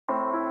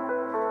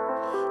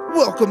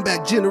Welcome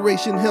back,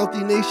 Generation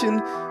Healthy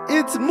Nation.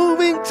 It's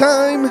moving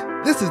time.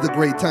 This is a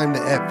great time to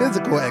add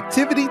physical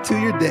activity to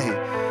your day.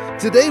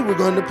 Today we're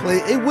going to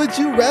play a Would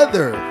You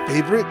Rather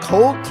favorite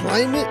cold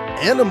climate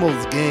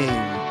animals game.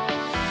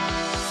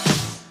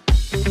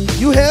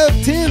 You have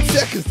 10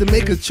 seconds to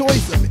make a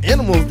choice of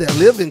animals that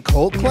live in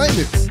cold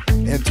climates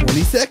and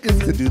 20 seconds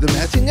to do the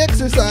matching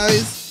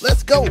exercise.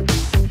 Let's go.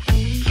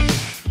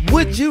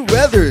 Would you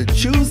rather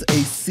choose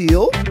a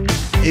seal,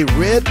 a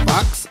red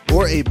fox,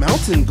 or a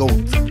mountain goat?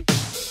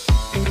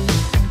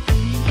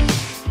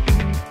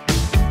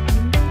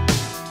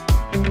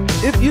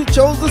 If you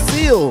chose a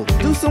seal,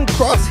 do some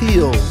cross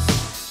heels.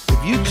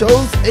 If you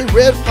chose a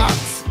red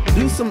fox,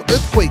 do some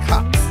earthquake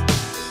hops.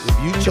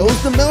 If you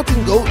chose the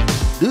mountain goat,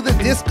 do the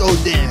disco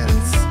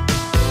dance.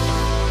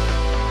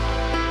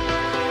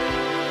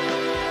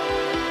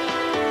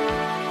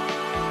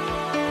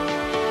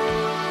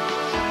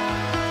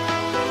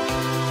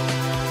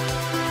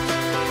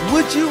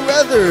 Would you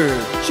rather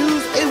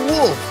choose a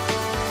wolf,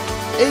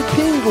 a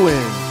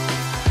penguin,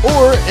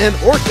 or an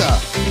orca?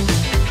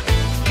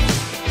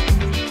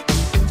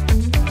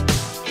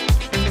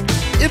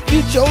 If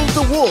you chose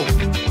the wolf,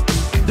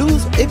 do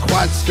a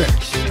quad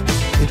stretch.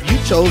 If you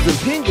chose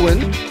a penguin,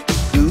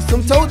 do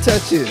some toe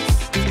touches.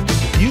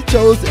 If you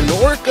chose an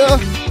orca,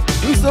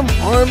 do some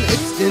arm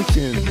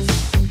extensions.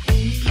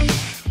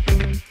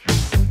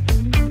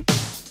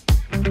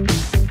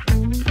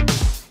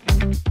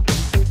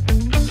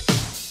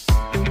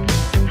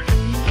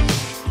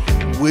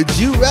 Would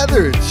you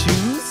rather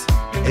choose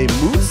a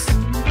moose,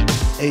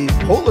 a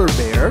polar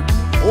bear,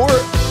 or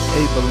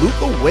a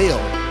beluga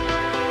whale?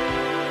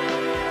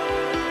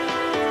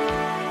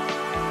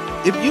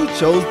 If you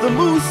chose the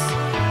moose,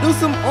 do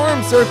some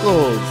arm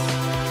circles.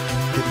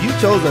 If you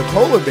chose a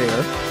polar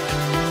bear,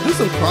 do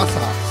some cross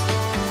hops.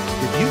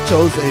 If you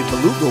chose a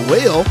beluga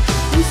whale,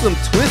 do some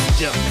twist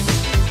jumps.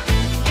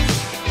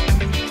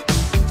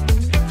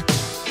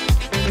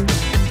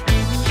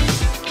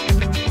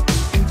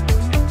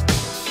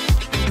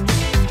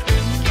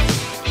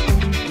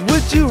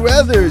 Would you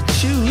rather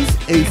choose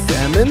a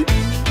salmon,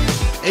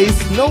 a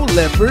snow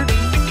leopard,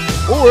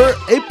 or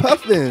a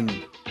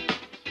puffin?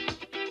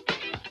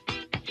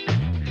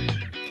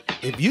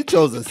 If you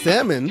chose a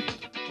salmon,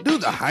 do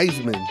the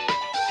Heisman.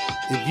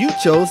 If you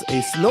chose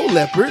a snow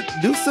leopard,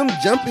 do some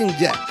jumping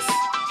jacks.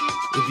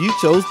 If you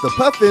chose the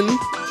puffin,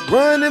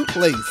 run in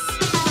place.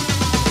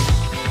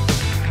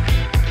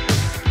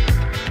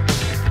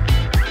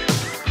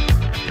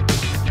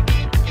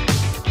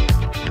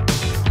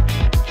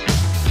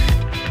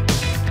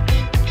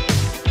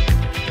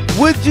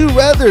 Would you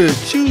rather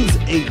choose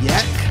a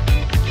yak,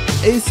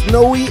 a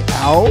snowy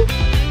owl,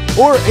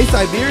 or a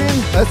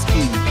Siberian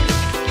husky?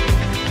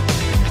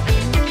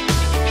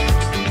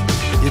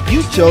 If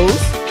you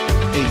chose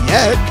a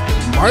yak,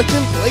 march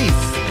in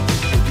place.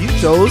 If you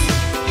chose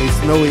a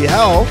snowy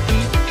owl,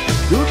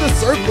 do the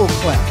circle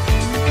clap.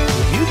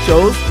 If you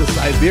chose the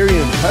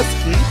Siberian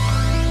husky,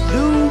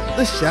 do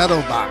the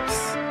shadow box.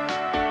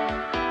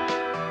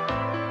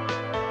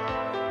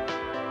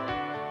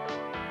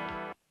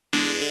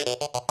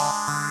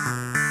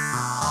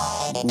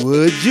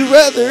 Would you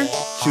rather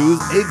choose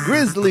a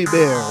grizzly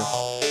bear,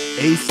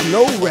 a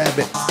snow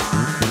rabbit,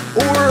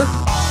 or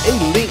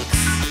a lynx?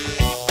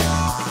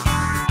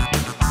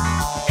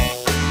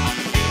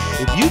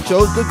 If you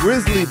chose the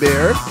grizzly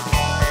bear,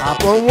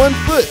 hop on one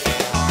foot.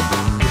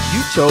 If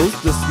you chose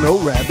the snow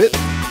rabbit,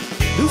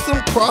 do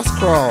some cross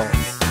crawls.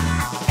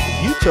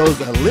 If you chose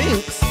a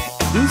lynx,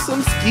 do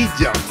some ski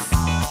jumps.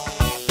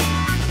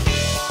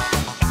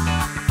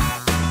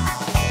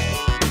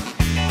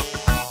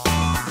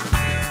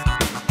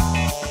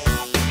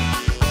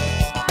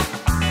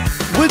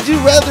 Would you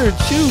rather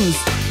choose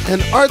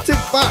an Arctic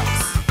fox,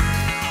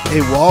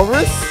 a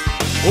walrus,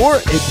 or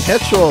a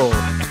petrel?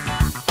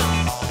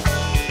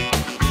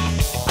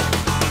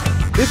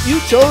 If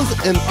you chose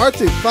an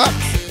Arctic fox,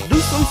 do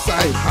some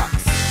side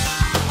hops.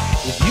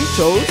 If you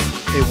chose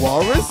a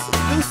walrus,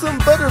 do some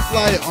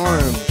butterfly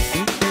arms.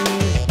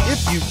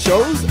 If you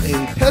chose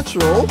a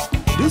petrel,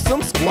 do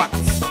some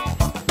squats.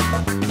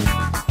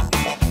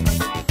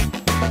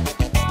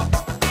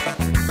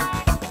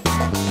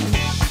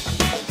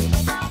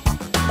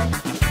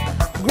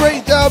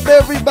 Great job,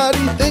 everybody.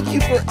 Thank you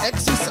for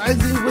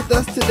exercising with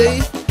us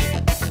today.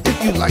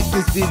 If you like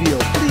this video,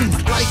 please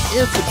like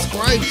and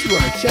subscribe to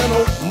our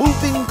channel,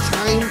 Moving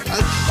Time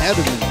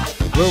Academy,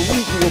 where we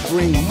will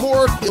bring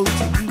more skills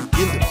to you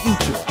in the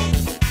future.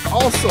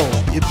 Also,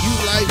 if you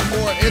like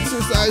more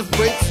exercise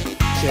breaks,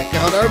 check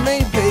out our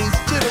main page,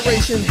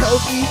 Generation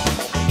Healthy,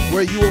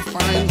 where you will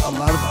find a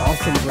lot of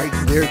awesome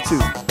breaks there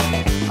too.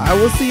 I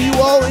will see you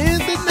all in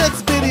the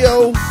next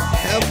video.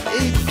 Have